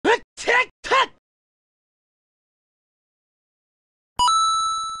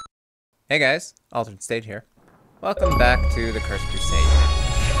Hey guys, Altered State here. Welcome back to the Cursed Crusade.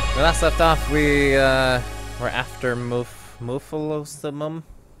 When we last left off, we were after Mufalosimum,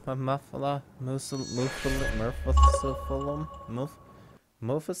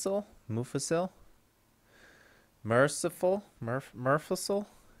 Mufasil, Merciful.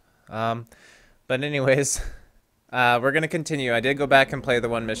 But anyways, we're gonna continue. I did go back and play the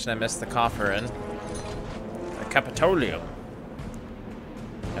one mission I missed the coffer in. The Capitolium.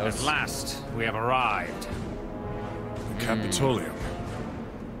 At last, we have arrived. The Capitolium.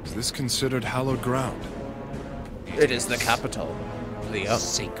 Is this considered hallowed ground? It is the capital. The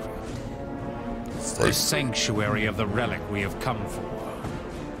sacred. The sanctuary of the relic we have come for.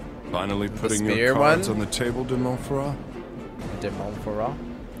 Finally putting your spear cards one? on the table, de Montferrat? De Montferrat.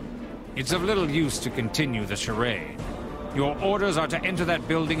 It's of little use to continue the charade. Your orders are to enter that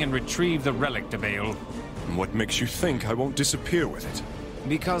building and retrieve the relic, de Bale. And what makes you think I won't disappear with it?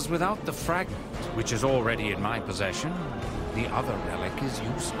 Because without the fragment, which is already in my possession, the other relic is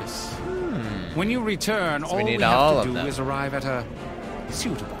useless. When you return, all we have to do is arrive at a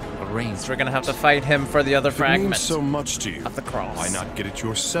suitable arrangement. So we're gonna have to fight him for the other If it fragment. means so much to you, of the cross. why not get it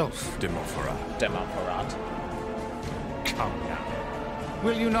yourself, de Montferrat? De Montferrat. Come now.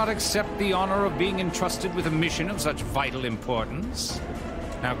 Will you not accept the honor of being entrusted with a mission of such vital importance?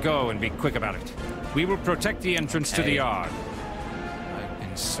 Now go and be quick about it. We will protect the entrance to the yard.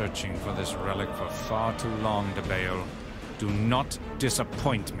 I've been searching for this relic for far too long, de Bale. Do not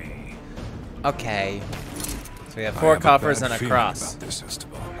disappoint me. Okay. So we have 4 coffers and a feeling cross. About this,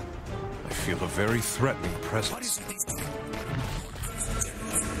 Esteban. I feel a very threatening presence.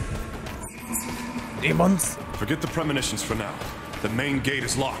 Demons. Forget the premonitions for now. The main gate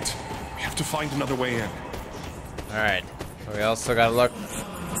is locked. We have to find another way in. Alright. So we also gotta look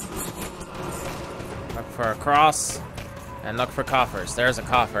for a cross and look for coffers. There's a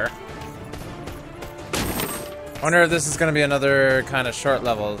coffer. Wonder if this is gonna be another kind of short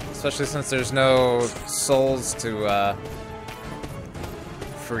level, especially since there's no souls to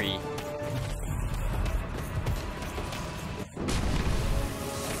free.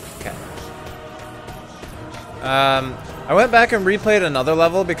 Okay. I went back and replayed another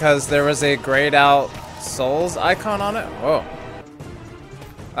level because there was a grayed out souls icon on it. Whoa.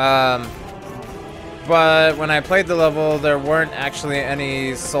 But when I played the level, there weren't actually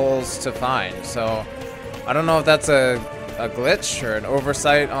any souls to find, so I don't know if that's a glitch or an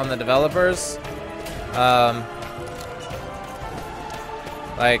oversight on the developers.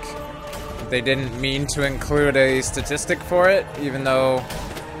 Like, they didn't mean to include a statistic for it, even though,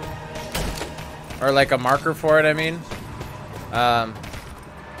 or like a marker for it, I mean.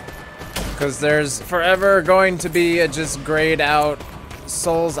 Because there's forever going to be a just grayed out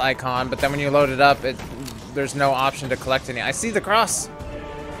souls icon, but then when you load it up, there's no option to collect any. I see the cross. Do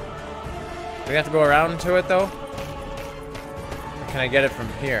we have to go around to it though? Or can I get it from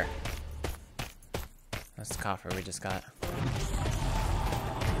here? That's the coffer we just got.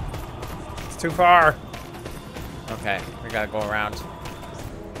 It's too far. Okay, we gotta go around.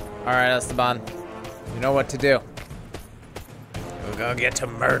 Alright, Esteban. You know what to do. We're gonna get to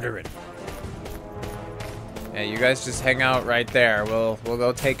murdering. Yeah, you guys just hang out right there. We'll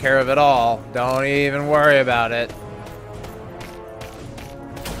go take care of it all. Don't even worry about it.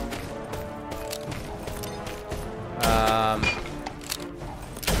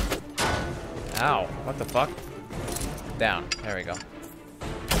 Ow, what the fuck? Down, there we go.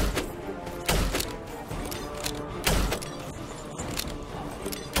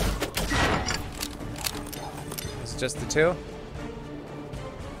 It's just the 2?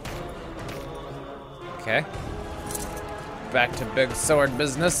 Okay. Back to big sword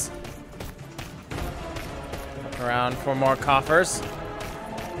business. Look around for more coffers.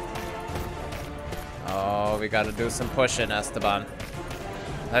 Oh, we gotta do some pushing, Esteban.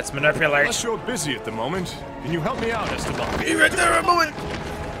 Let's manipulate. Unless you're busy at the moment, can you help me out, Esteban? Be right there, a moment!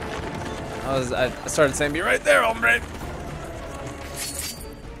 I started saying, be right there, hombre!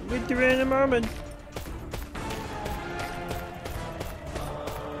 Be there in a moment.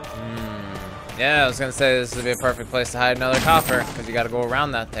 Yeah, I was gonna say this would be a perfect place to hide another coffer, because you gotta go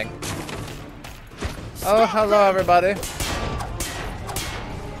around that thing. Oh, hello everybody.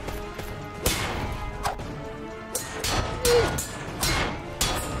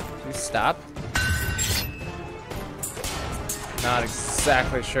 You stop. Not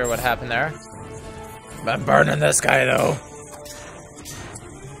exactly sure what happened there. But I'm burning this guy though.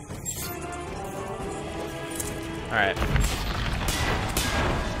 Alright.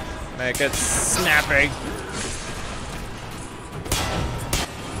 Make it snappy.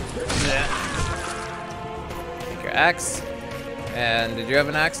 Take your axe. And did you have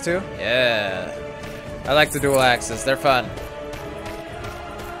an axe too? Yeah. I like the dual axes. They're fun.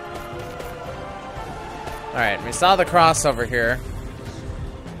 Alright, we saw the cross over here.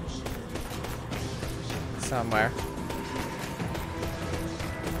 Somewhere.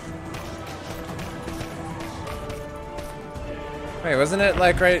 Wait, wasn't it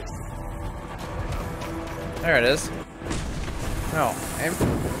like right... There it is. No, aim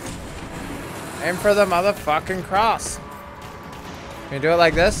for the motherfucking cross. Can you do it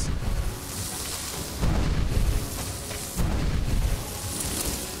like this?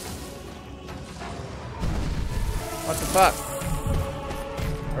 What the fuck?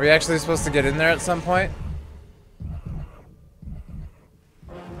 Are we actually supposed to get in there at some point?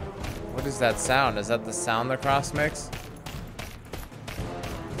 What is that sound? Is that the sound the cross makes?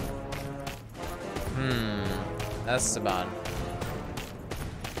 Esteban.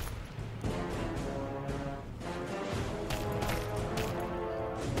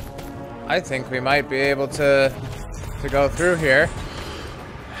 I think we might be able to go through here.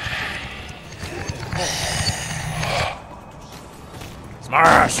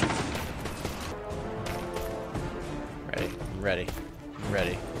 Smash! Ready.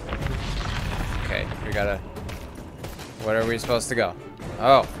 Okay, we gotta... What are we supposed to go?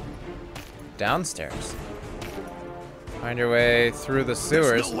 Oh. Downstairs. Find your way through the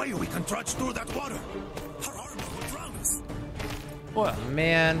sewers. There's no way we can trudge through that water. Our armor will drown us. Well,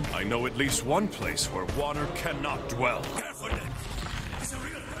 Man. I know at least one place where water cannot dwell. Careful then. It's a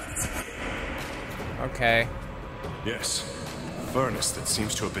real Okay. Yes, a furnace that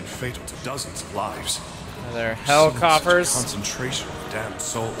seems to have been fatal to dozens of lives. Are there hell Such a coffers? concentration of damned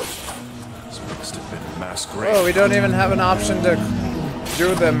souls. This must have been a mass grave. Oh, we don't even have an option to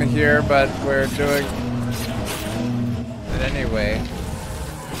do them here, but we're doing it anyway.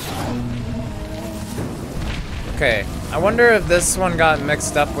 Okay, I wonder if this one got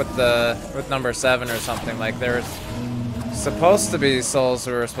mixed up with number 7 or something. Like there's supposed to be souls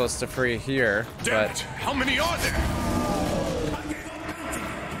who were supposed to free here, Damn but it! How many are there?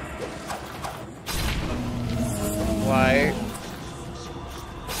 why?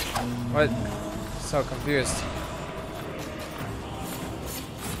 What? So confused.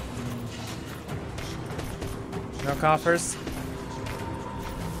 No coffers?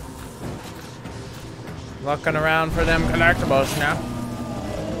 Looking around for them collectibles now.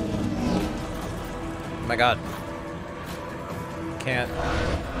 Oh my god. Can't.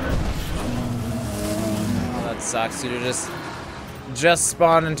 Oh, that sucks. You just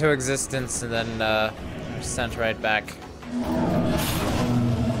spawn into existence and then you're sent right back.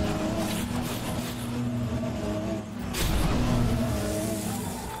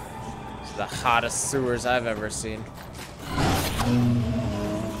 It's the hottest sewers I've ever seen.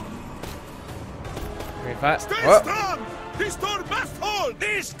 Stay strong! This door must hold!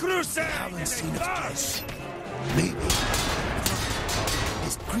 This crusade! I haven't seen it twice. Maybe.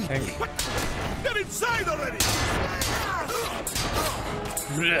 It's creepy. What? Get inside already!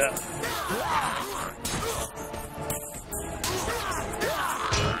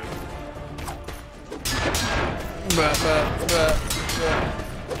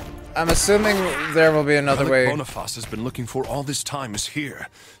 I'm assuming there will be another way. Boniface has been looking for all this time is here,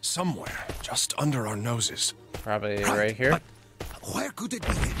 somewhere, just under our noses. Probably right here. But where could it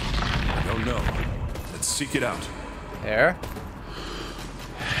be? I don't know. Let's seek it out. There.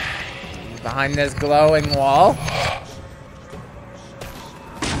 Behind this glowing wall.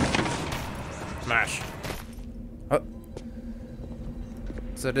 Smash. Oh.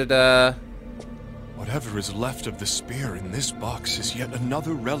 So did Whatever is left of the spear in this box is yet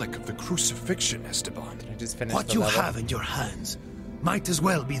another relic of the crucifixion, Esteban. I just finished What the you level? have in your hands might as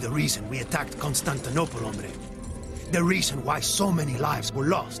well be the reason we attacked Constantinople, hombre. The reason why so many lives were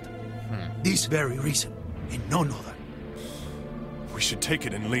lost. This very reason, and none other. We should take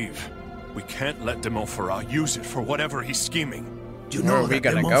it and leave. We can't let de Montferrat use it for whatever he's scheming. You Where know are we that de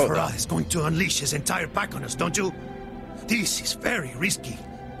gonna go, Montferrat though? is going to unleash his entire pack on us, don't you? This is very risky,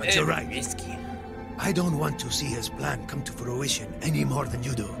 but you're right. Risky. I don't want to see his plan come to fruition any more than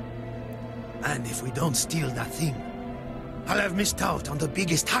you do. And if we don't steal that thing, I'll have missed out on the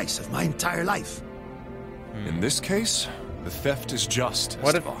biggest heist of my entire life. In this case, the theft is just,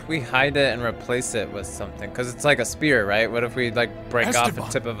 What if Esteban. we hide it and replace it with something? Because it's like a spear, right? What if we like break off Esteban,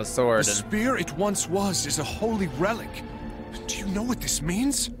 the tip of a sword the and... spear it once was is a holy relic. Do you know what this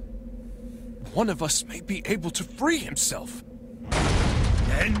means? One of us may be able to free himself.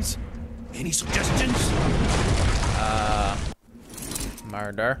 Jens, any suggestions?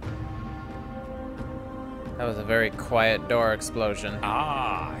 Murder. That was a very quiet door explosion.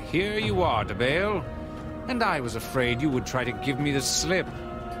 Ah, here you are, DeBale. And I was afraid you would try to give me the slip.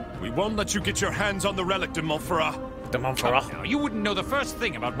 We won't let you get your hands on the relic de Montferrat. De Montferrat. Now, you wouldn't know the first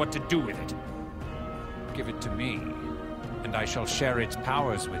thing about what to do with it. Give it to me, and I shall share its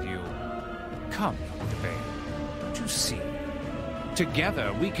powers with you. Come, Debay. Don't you see?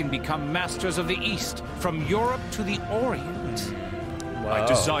 Together we can become masters of the East, from Europe to the Orient. Whoa. I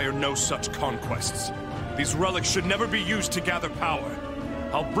desire no such conquests. These relics should never be used to gather power.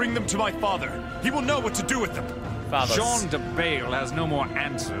 I'll bring them to my father. He will know what to do with them. Fathers. Jean de Bale has no more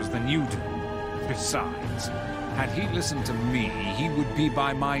answers than you do. Besides, had he listened to me, he would be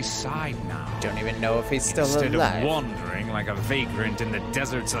by my side now. Don't even know if he's still Instead alive. of wandering like a vagrant in the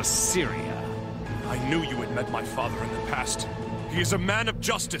deserts of Syria. I knew you had met my father in the past. He is a man of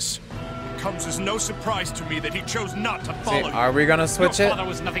justice. It comes as no surprise to me that he chose not to follow you. Are we gonna switch Your it? father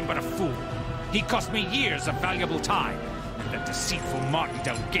was nothing but a fool. He cost me years of valuable time. And the deceitful Martin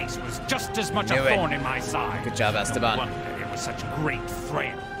Del Gace was just as much Knew a it. thorn in my side. Good job, Esteban. No wonder they were such great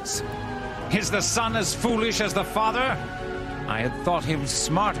friends. Is the son as foolish as the father? I had thought him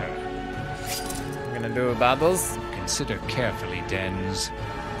smarter. We're gonna do battles. Consider carefully, Dens.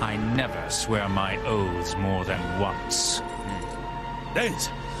 I never swear my oaths more than once. Dens,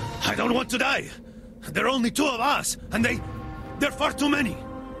 I don't want to die. There are only two of us, and they're far too many.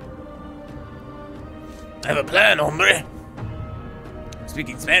 I have a plan, hombre. I'm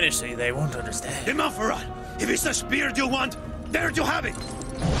speaking Spanish, so they won't understand. The Montferrat, if it's the spear you want, there you have it.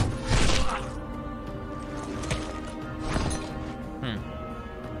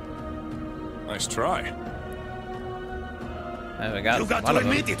 Nice try. We got You got one to of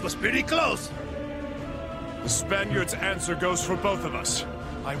them. admit it was pretty close. The Spaniard's answer goes for both of us.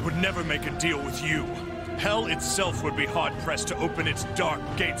 I would never make a deal with you. Hell itself would be hard-pressed to open its dark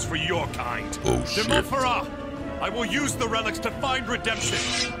gates for your kind. Oh, shit. De Montferrat, I will use the relics to find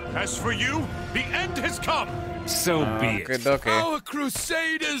redemption. As for you, the end has come. So be it. Good, okay. Our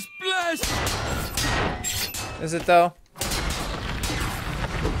crusade is blessed! Is it though?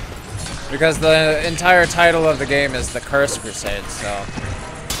 Because the entire title of the game is the Cursed Crusade, so.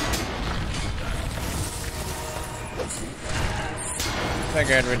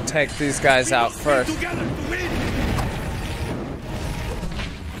 Figured we'd take these guys out first. Together to win.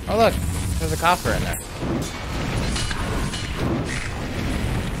 Oh look, there's a coffer in there.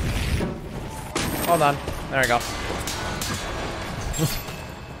 Hold on, there we go.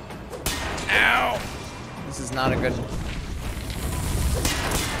 Ow! This is not a good.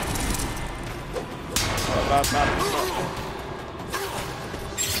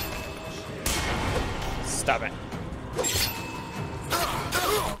 Stop it.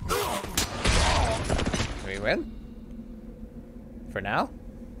 Do we win? For now?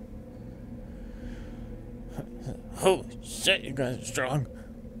 Holy shit, you guys are strong.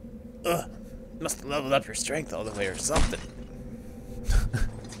 Must have leveled up your strength all the way or something.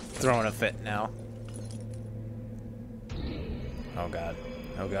 Throwing a fit now. Oh god.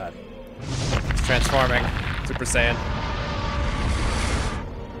 Oh god. It's transforming. Super Saiyan.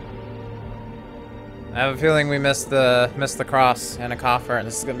 I have a feeling we missed the cross and a coffer, and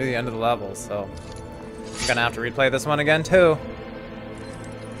this is gonna be the end of the level, so I'm gonna have to replay this one again too.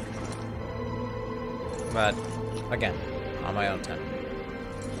 But again, on my own time.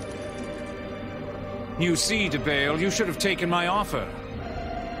 You see, De Bale, you should have taken my offer.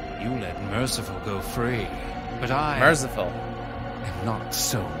 You let Merciful go free, but I Merciful. am not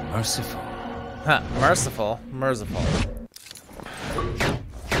so merciful. Huh, merciful. Merciful.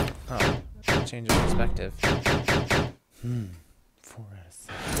 Oh, change of perspective. 4 out of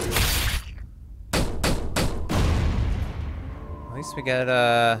 6. At least we get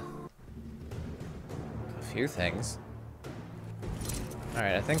a few things.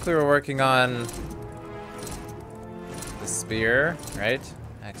 Alright, I think we were working on the spear, right?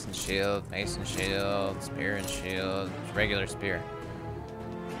 Axe and shield, mace and shield, spear and shield, regular spear.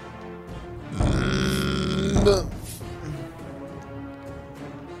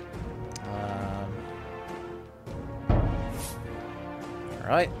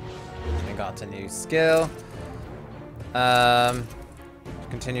 Alright, we got a new skill.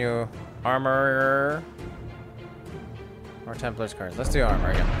 Continue armor or Templar's cards. Let's do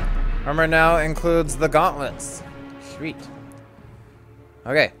armor again. Armor now includes the gauntlets. Sweet.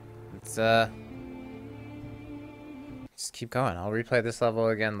 Okay, let's just keep going. I'll replay this level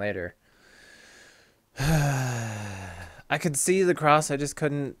again later. I could see the cross, I just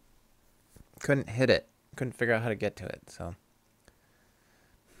couldn't hit it. Couldn't figure out how to get to it, so.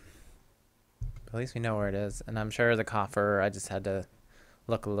 At least we know where it is, and I'm sure the coffer, I just had to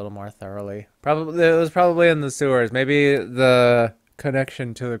look a little more thoroughly. Probably, it was probably in the sewers. Maybe the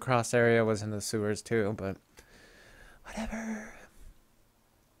connection to the cross area was in the sewers too, but whatever.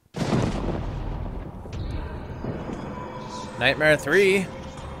 Nightmare 3.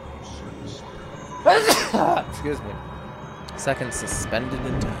 Excuse me. Second suspended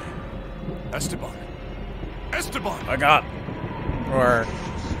in time. Esteban! Esteban! My God. Or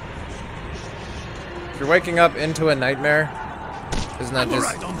if you're waking up into a nightmare, isn't that just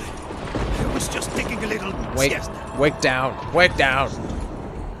Alright, hombre. I was just taking a little siesta. wake down, wake down.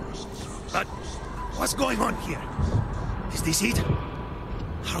 But what's going on here? Is this it?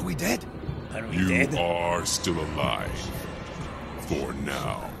 Are we dead? Are we You dead? are still alive. For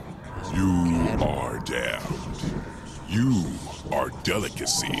now. You are damned. You are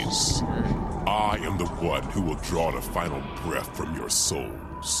delicacies. I am the one who will draw the final breath from your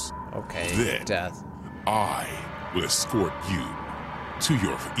souls. Okay, Then death. I will escort you to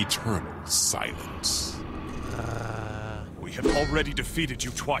your eternal silence. We have already defeated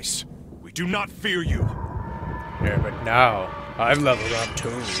you twice. We do not fear you. Yeah, but now I'm leveled up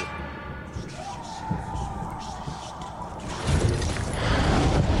too.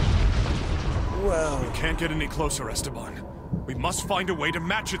 Whoa. We can't get any closer, Esteban. We must find a way to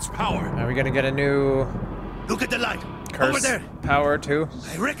match its power. Are we gonna get a new Look at the light. curse Over there. power too?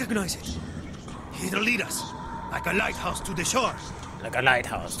 I recognize it. It'll lead us like a lighthouse to the shore. Like a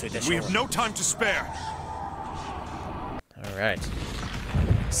lighthouse to the We have no time to spare. All right.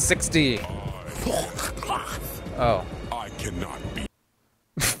 60. Oh. I cannot be.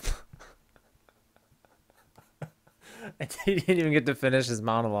 I didn't even get to finish his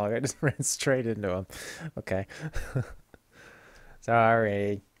monologue. I just ran straight into him. Okay.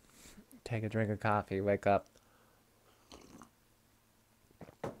 Sorry. Take a drink of coffee. Wake up.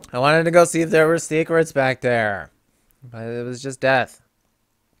 I wanted to go see if there were secrets back there. But it was just death.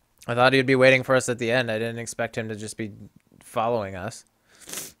 I thought he'd be waiting for us at the end. I didn't expect him to just be following us.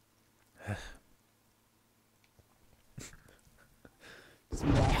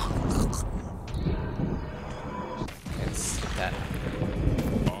 It's that.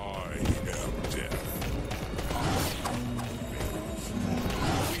 I am death.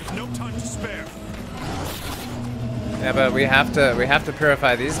 We have no time to spare. Yeah, but we have to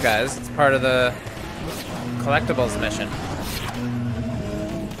purify these guys. It's part of the collectibles mission.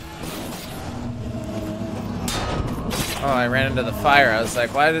 Oh, I ran into the fire. I was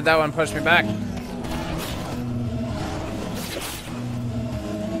like, why did that one push me back?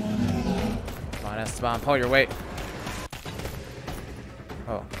 Come on, Esteban, pull your weight.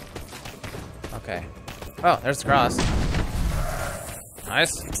 Oh. Okay. Oh, there's the cross.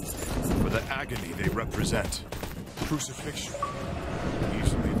 Nice. For the agony they represent. Crucifixion.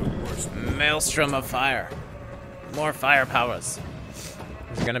 Easily the worst. Maelstrom of fire. More fire powers.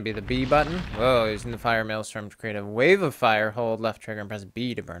 Is it gonna be the B button? Whoa, using the fire maelstrom to create a wave of fire. Hold left trigger and press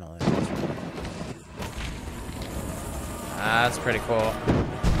B to burn all enemies. Ah, that's pretty cool.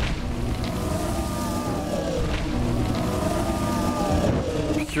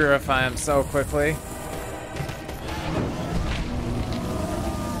 Purify him so quickly.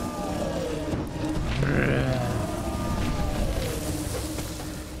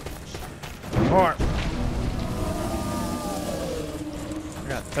 More. We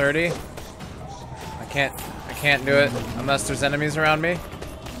got 30. I can't do it unless there's enemies around me.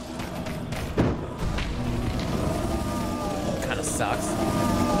 Kind of sucks.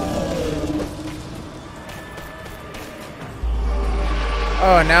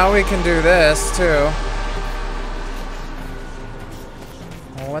 Oh, now we can do this too.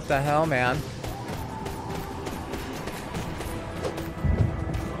 Oh, what the hell, man?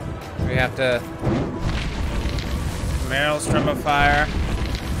 We have to Maelstrom of fire.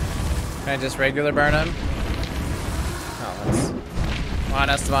 Can I just regular burn him? Oh, let's... Come on,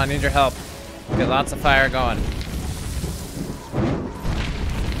 Esteban, I need your help. Get lots of fire going.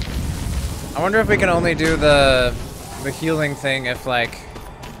 I wonder if we can only do the healing thing if like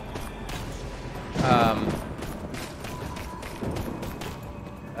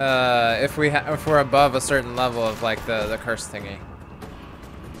if we're above a certain level of like the curse thingy.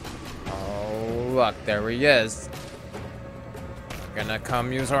 Oh look, there he is. We're gonna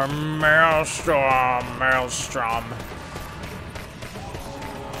come use our maelstrom.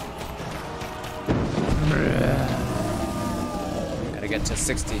 Gotta get to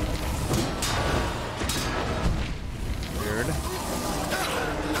 60. Weird.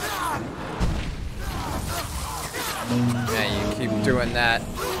 Yeah, you keep doing that.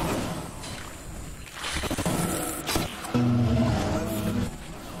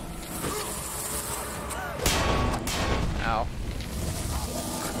 Ow.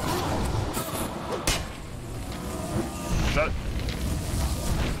 Shut.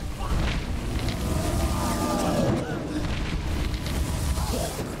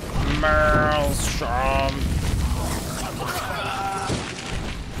 Maelstrom.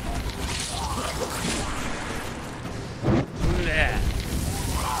 Yeah.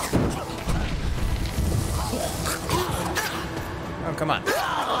 Oh, come on.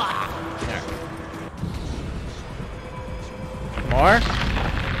 There. More?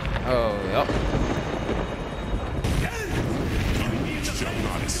 Oh, yep. You shall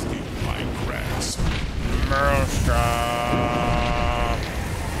not escape my grasp.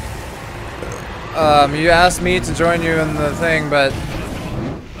 You asked me to join you in the thing, but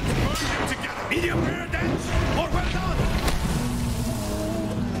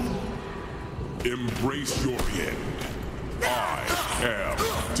embrace your end. I am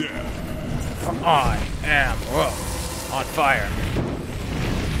death. I am on fire.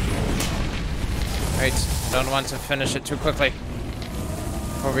 Wait, don't want to finish it too quickly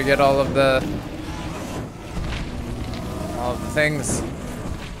before we get all of the things.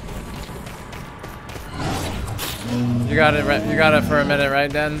 You got it right. You got it for a minute,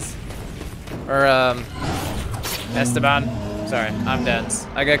 right, Dens? Or Esteban? Sorry, I'm Dens.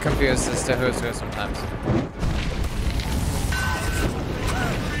 I get confused as to who's who sometimes.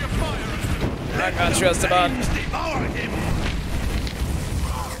 I got you, Esteban.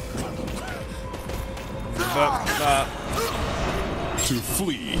 To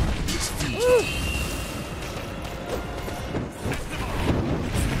flee is futile.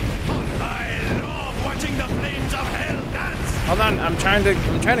 Hold on, I'm trying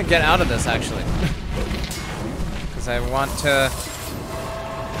to get out of this actually. Because I want to.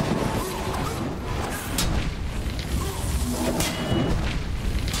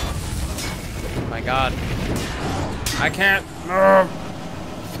 Oh my god. I can't. Ugh.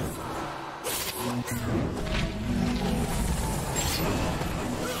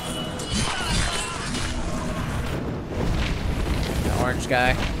 The orange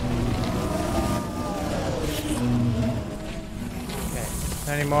guy.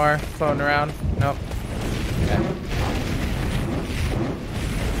 Any more floating around? Nope. Okay.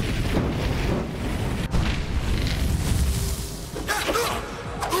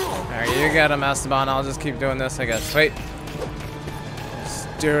 Alright, you got him, Esteban. I'll just keep doing this, I guess. Wait. This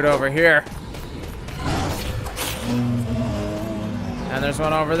dude over here. And there's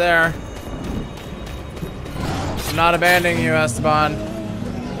one over there. I'm not abandoning you, Esteban.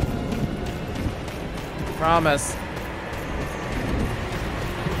 Promise.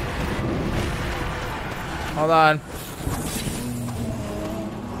 Hold on.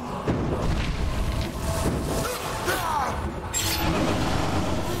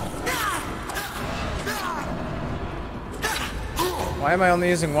 Why am I only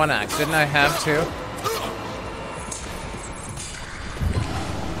using one axe? Didn't I have two?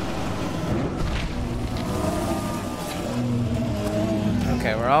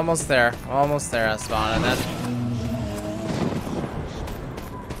 Okay, we're almost there. Almost there, Esteban, and then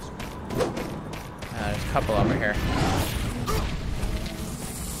there's a couple over here.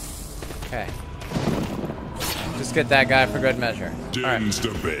 Okay. Just get that guy for good measure. Dens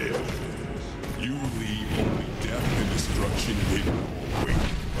to bed. You leave only death and destruction hidden. Wait.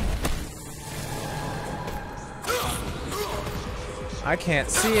 I can't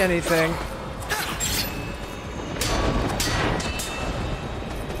see anything.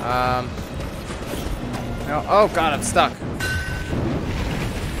 No. Oh god, I'm stuck.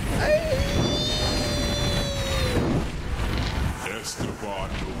 Esteban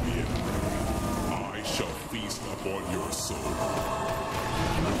will be it. I shall feast upon your soul.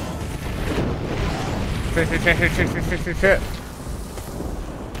 Shit.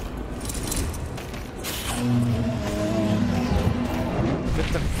 Get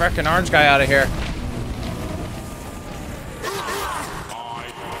the frickin' orange guy out of here.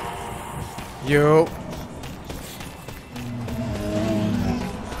 You.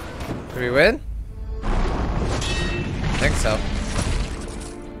 Did we win? I think so.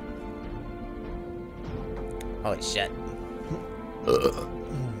 Holy shit.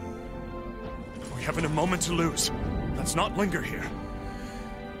 We haven't a moment to lose. Let's not linger here.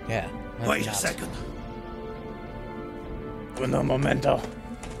 Yeah. Wait a second. Uno momento.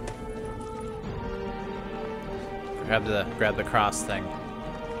 Grab the cross thing.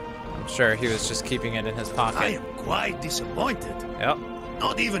 I'm sure he was just keeping it in his pocket. I am quite disappointed. Yep.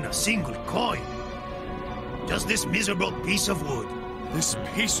 Not even a single coin. Just this miserable piece of wood. This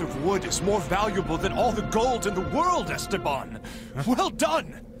piece of wood is more valuable than all the gold in the world, Esteban. Well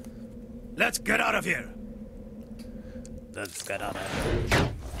done. Let's get out of here. Let's get out of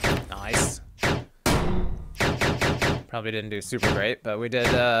here. Nice. Probably didn't do super great, but we did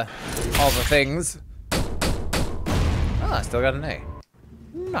all the things. Oh, I still got an A.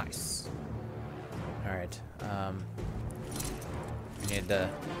 Nice. Alright, we need the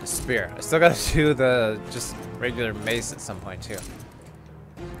spear. I still gotta do the just regular mace at some point too.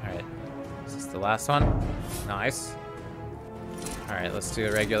 Alright, is this the last one? Nice. Alright, let's do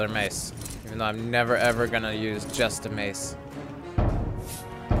a regular mace. Even though I'm never ever gonna use just a mace.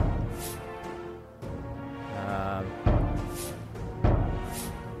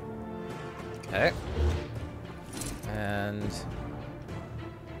 Okay. And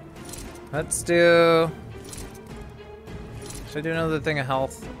let's do... Should I do another thing of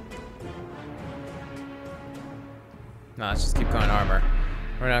health? No, let's just keep going armor.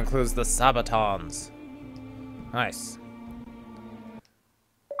 We're gonna include the sabatons. Nice.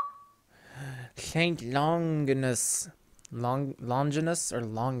 Saint Longinus. Longinus or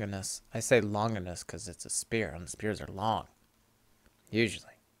Longinus? I say Longinus because it's a spear, and spears are long. Usually.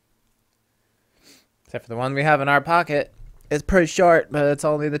 Except for the one we have in our pocket. It's pretty short, but it's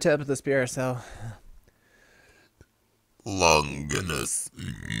only the tip of the spear, so... Longinus.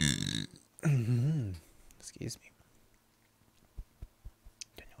 Excuse me.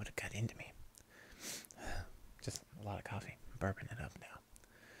 Don't know what it got into me. Just a lot of coffee. I'm burping it up now.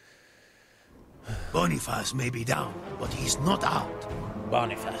 Boniface may be down, but he's not out.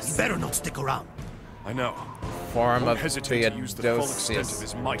 Boniface. He better not stick around. I know. Form Won't of hesitate to use the full extent of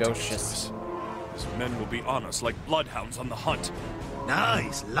his might against Theodosius. us. His men will be on us like bloodhounds on the hunt.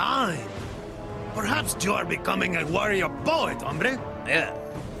 Nice line. Perhaps you are becoming a warrior poet, hombre. Yeah, How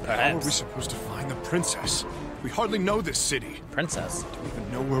are perhaps. we supposed to find the princess? We hardly know this city. Princess. Don't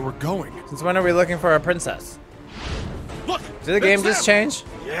even know where we're going. Since when are we looking for a princess? Look! Did the game it's just them. change?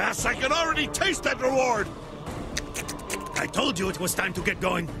 Yes, I can already taste that reward! I told you it was time to get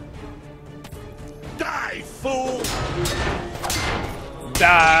going. Die, fool!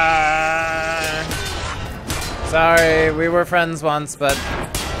 Die! Sorry, we were friends once, but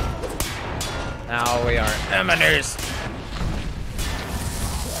now we are enemies.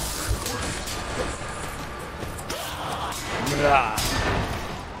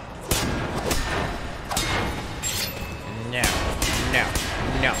 No, no,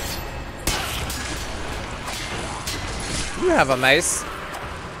 no. You have a mace.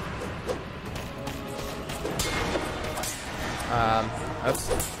 Oops.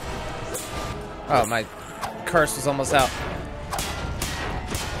 Oh, my curse was almost out.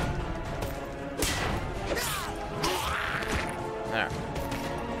 There.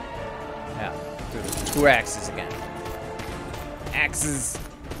 Yeah, do the 2 axes again. Axes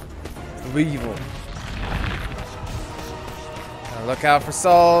of evil. Now look out for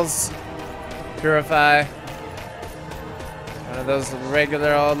souls. Purify. One of those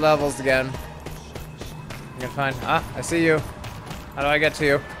regular old levels again. You can find. Ah, I see you. How do I get to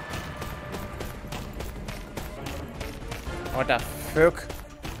you? What the fuck?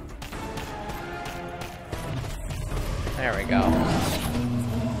 There we go.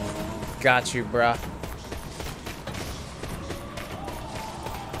 Got you, bruh.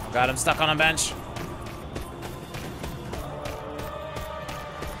 Got him stuck on a bench.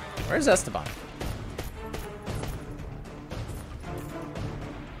 Where's Esteban?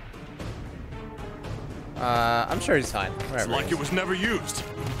 I'm sure he's fine. It's Wherever like he it is. was never used.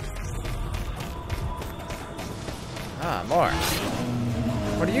 Ah, more.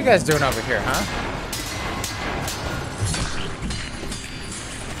 What are you guys doing over here, huh?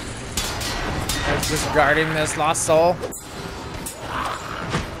 Guys just guarding this lost soul?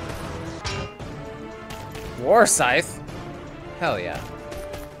 War Scythe? Hell yeah.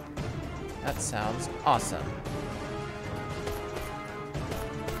 That sounds awesome.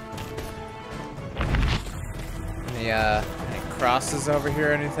 Any crosses over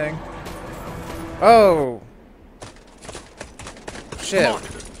here or anything? Oh! Shit. Come on.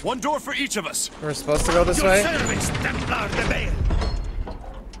 One door for each of us. We're supposed to go this Your way? service, Templar de Bale.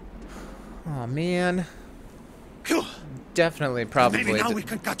 Oh man. Phew. Definitely, probably, Maybe now we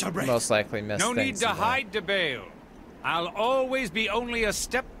can catch our breath. most likely missed No need things to in there. hide, DeBale. I'll always be only a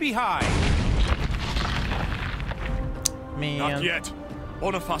step behind. Man. Not yet.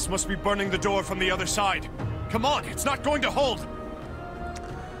 Boniface must be burning the door from the other side. Come on, it's not going to hold.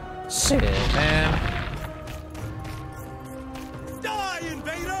 Shit, man. Die,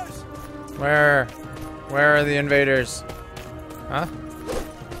 invaders! Where are the invaders? Huh?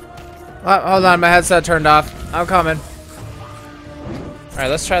 Oh, hold on, my headset turned off. I'm coming. Alright,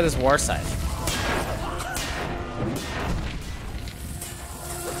 let's try this war scythe.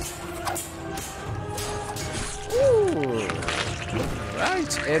 Ooh.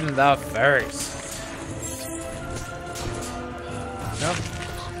 Right in the face. No.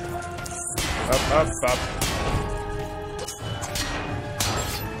 Up, up, up.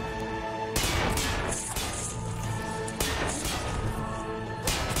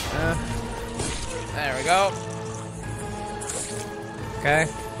 go. Okay.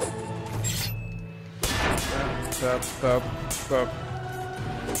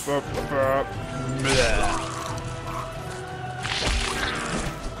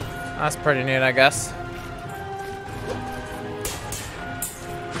 That's pretty neat, I guess.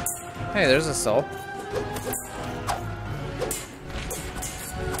 Hey, there's a soul.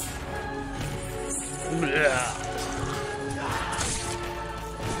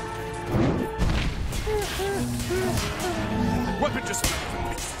 Weapon just...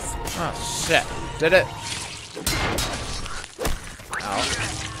 Oh, shit. Did it. Ow.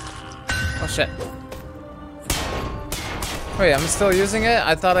 Oh, shit. Wait, I'm still using it?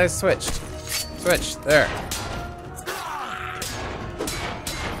 I thought I switched. Switched. There.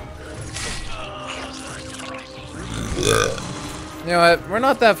 You know what? We're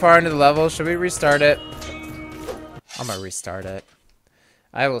not that far into the level. Should we restart it? I'm gonna restart it.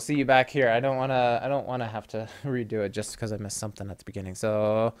 I will see you back here. I don't wanna have to redo it just because I missed something at the beginning.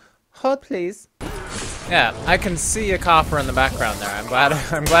 So hold please. Yeah, I can see a coffer in the background there. I'm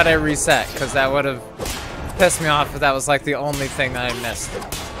glad I reset, because that would have pissed me off if that was like the only thing that I missed.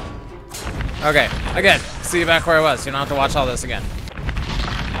 Okay, again, see you back where I was. You don't have to watch all this again.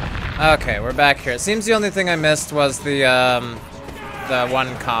 Okay, we're back here. It seems the only thing I missed was the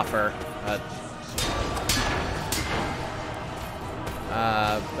one coffer.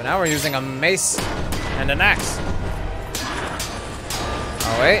 But now we're using a mace and an axe.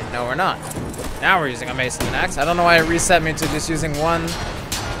 Oh wait, no we're not. Now we're using a mace and an axe. I don't know why it reset me to just using one.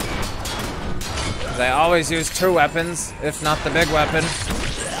 Because I always use two weapons, if not the big weapon.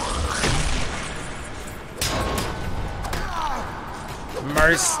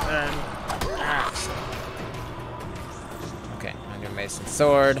 Mace and axe. Okay, I need a mace and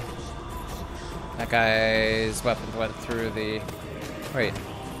sword. That guy's weapon went through the... Wait.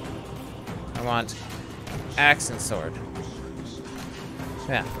 I want axe and sword.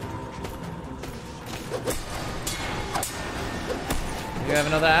 Yeah. You have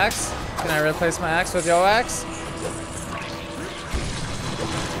another axe? Can I replace my axe with your axe?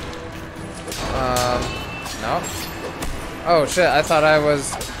 No. Oh shit, I thought I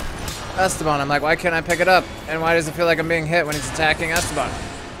was Esteban. I'm like, why can't I pick it up? And why does it feel like I'm being hit when he's attacking Esteban?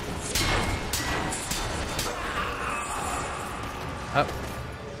 Oh.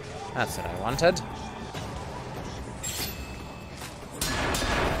 That's what I wanted.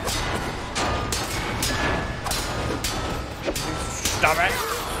 Stop it!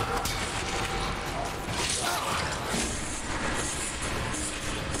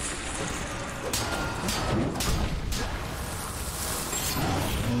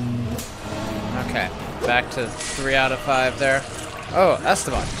 Okay, back to 3 out of 5 there. Oh,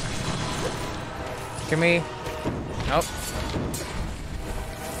 Esteban. Give me... Nope.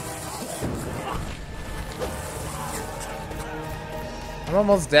 I'm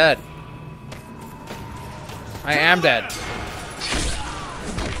almost dead. I am dead.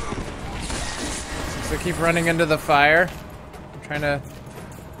 So I keep running into the fire. I'm trying to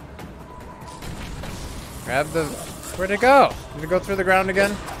grab the... Where'd it go? Did it go through the ground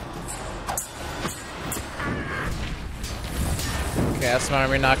again? Okay, that's why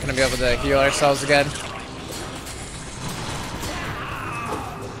we're not going to be able to heal ourselves again.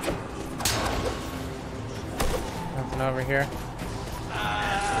 Nothing over here.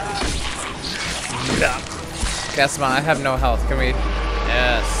 Guess what? I have no health. Can we?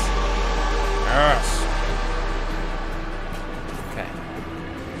 Yes. Yes. Okay.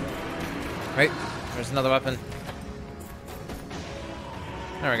 Wait. There's another weapon.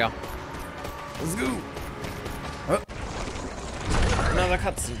 There we go. Let's go. Oh. Another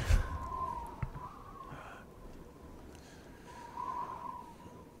cutscene.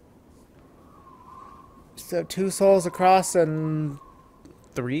 So 2 souls across and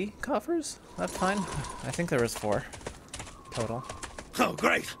 3 coffers? That's fine. I think there was 4 total. Oh,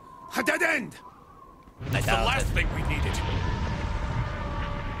 great! A dead end! That's the last thing we needed.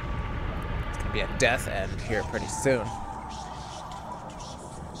 It's gonna be a death end here pretty soon.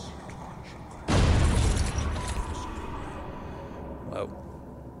 Whoa.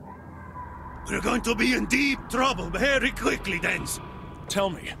 We're going to be in deep trouble very quickly, Dens. Tell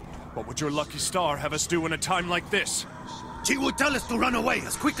me, what would your lucky star have us do in a time like this? She would tell us to run away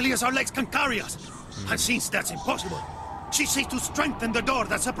as quickly as our legs can carry us. And since that's impossible, she seeks to strengthen the door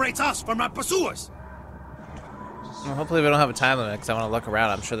that separates us from our pursuers. Well, hopefully we don't have a time limit, because I want to look around.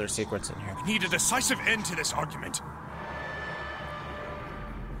 I'm sure there's secrets in here. We need a decisive end to this argument.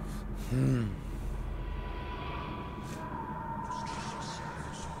 The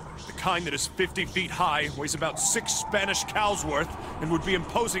kind that is 50 feet high, weighs about 6 Spanish cows worth, and would be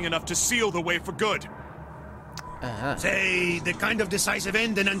imposing enough to seal the way for good. Say, the kind of decisive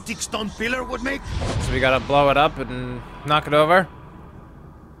end an antique stone pillar would make? So we gotta blow it up and knock it over?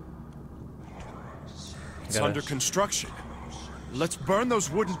 It's under construction. Let's burn those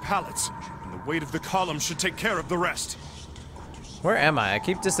wooden pallets, and the weight of the column should take care of the rest. Where am I? I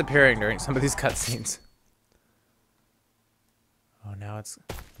keep disappearing during some of these cutscenes. Oh, now it's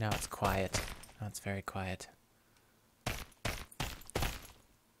quiet. Now it's very quiet.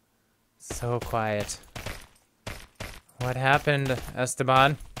 So quiet. What happened,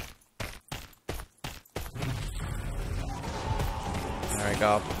 Esteban? There we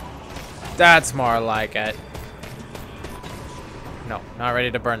go. That's more like it. No, not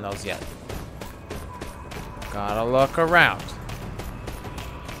ready to burn those yet. Gotta look around.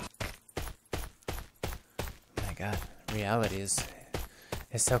 Oh my god, reality is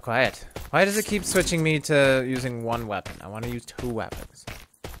so quiet. Why does it keep switching me to using one weapon? I want to use 2 weapons.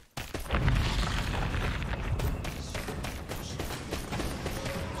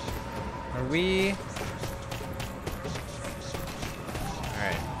 Are we...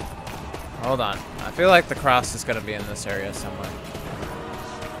 Alright. Hold on. I feel like the cross is going to be in this area somewhere.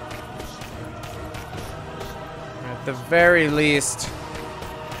 At the very least,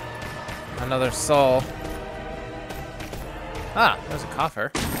 another soul. Ah, there's a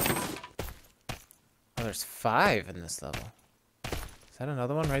coffer. Oh, there's 5 in this level. Is that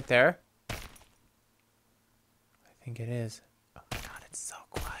another one right there? I think it is. Oh my god, it's so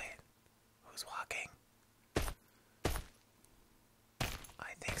quiet. Who's walking?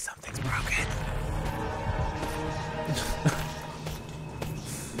 I think something's broken.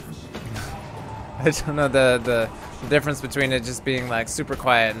 I don't know the difference between it just being like super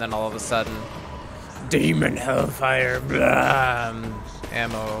quiet and then all of a sudden demon hellfire blah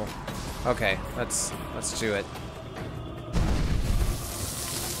ammo. Okay, let's do it.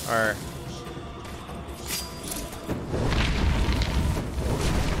 Or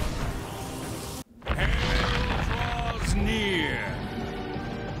Hell draws near.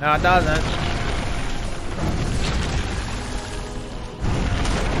 no, it doesn't.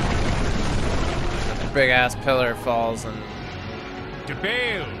 The big ass pillar falls and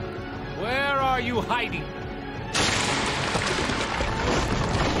DeBale, where are you hiding?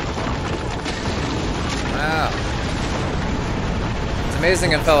 wow. It's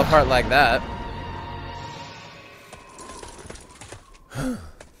amazing it fell apart like that.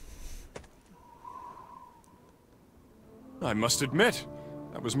 I must admit,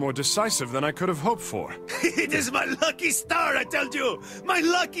 that was more decisive than I could have hoped for. It is my lucky star, I told you! My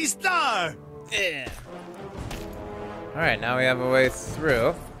lucky star! Yeah. Alright, now we have a way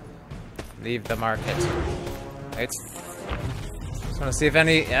through. Leave the market. Just want to see if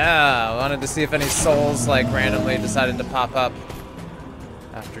any... Yeah, I wanted to see if any souls, like, randomly decided to pop up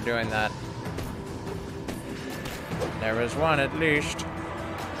after doing that. There was one, at least.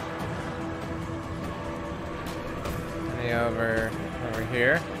 Any over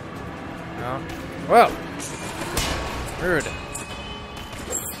here? No? Whoa! Rude.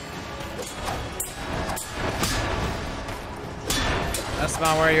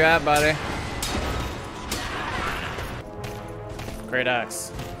 Esteban, where are you at, buddy? Great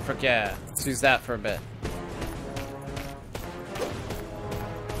axe. Frick yeah. Let's use that for a bit.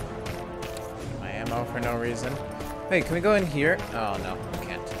 My ammo for no reason. Wait, can we go in here? Oh, no, we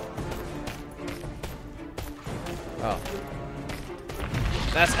can't. Oh.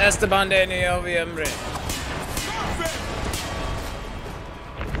 That's Esteban de Noviembre.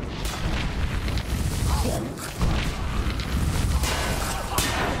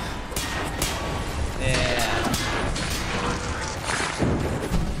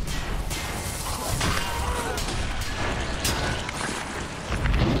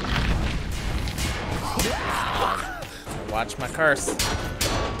 Watch my curse.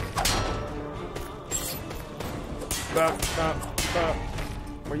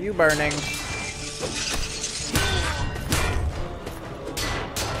 Were you burning?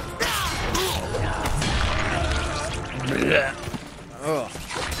 Oh,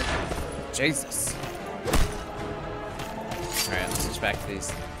 Jesus. Alright, let's switch back to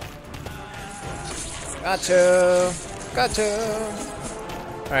these. Gotcha! Gotcha!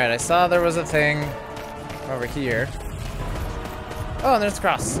 Alright, I saw there was a thing over here. Oh, and there's a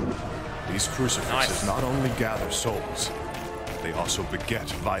cross. These crucifixes not only gather souls, they also beget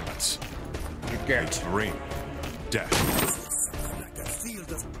violence. They bring death. Like a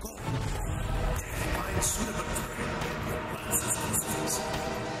field of gold. Find suitable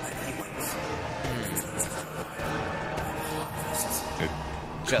It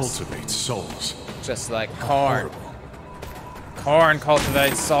cultivates souls. Just like corn. Corn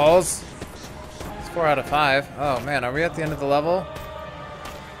cultivates souls. It's 4 out of 5. Oh man, are we at the end of the level?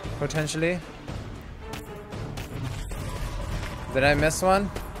 Potentially. Did I miss one?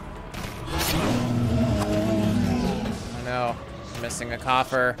 Oh no, I'm missing a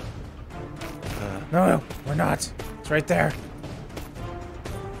coffer. No, we're not. It's right there.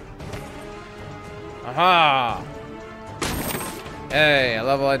 Aha! Hey, a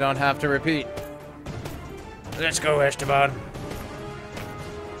level I don't have to repeat. Let's go, Esteban.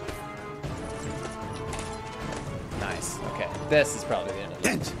 Nice. Okay, this is probably the end of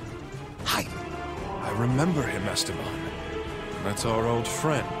it. Hide. I remember him, Esteban. That's our old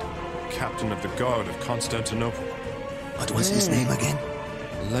friend, captain of the guard of Constantinople. What was his name again?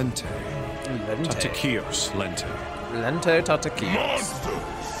 Lente. Lente. Tatakios Lente. Lente Tatakios.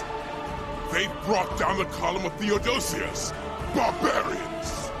 Monsters! They brought down the column of Theodosius!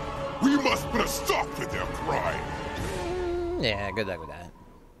 Barbarians! We must put a stop to their crime! Yeah, good luck with that.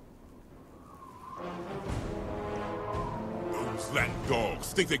 Those land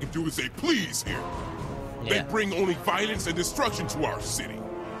dogs think they can do as they please here. They Yeah. bring only violence and destruction to our city.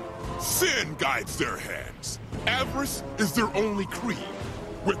 Sin guides their hands. Avarice is their only creed.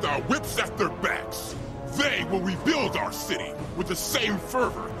 With our whips at their backs, they will rebuild our city with the same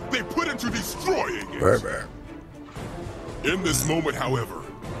fervor they put into destroying it. In this moment, however,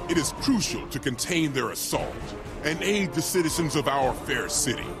 it is crucial to contain their assault and aid the citizens of our fair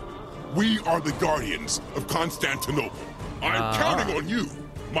city. We are the guardians of Constantinople. I'm counting on you,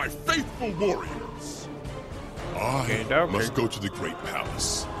 my faithful warriors. I must go to the Great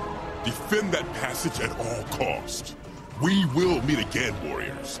Palace. Defend that passage at all cost. We will meet again,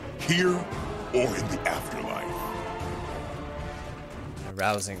 warriors, here or in the afterlife. A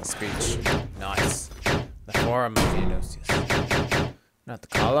rousing speech. Nice. The Forum of Theodosius. Not the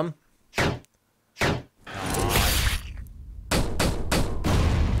column.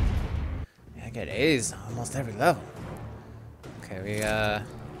 I get A's almost every level. Okay, we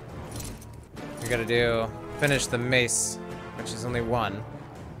gotta finish the mace, which is only 1.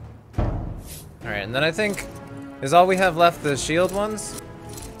 Alright, and then I think, is all we have left the shield ones?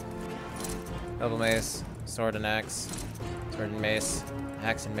 Double mace, sword and axe, sword and mace,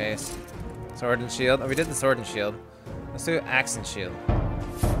 axe and mace, sword and shield. Oh, we did the sword and shield. Let's do axe and shield.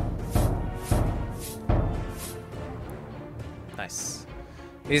 Nice.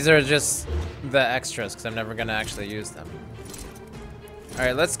 These are just the extras, because I'm never going to actually use them.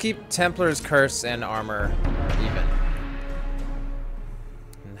 Alright, let's keep Templar's Curse and armor even.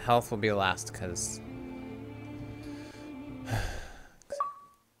 And health will be last, because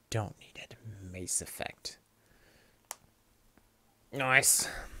don't need it. Mace effect. Nice.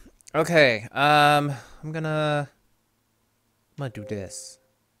 Okay, I'm gonna do this.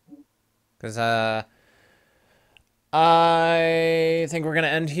 Because, I think we're gonna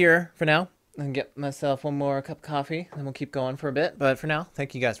end here for now. And get myself one more cup of coffee, and we'll keep going for a bit. But for now,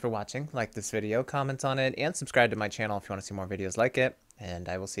 thank you guys for watching. Like this video, comment on it, and subscribe to my channel if you want to see more videos like it. And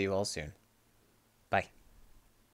I will see you all soon.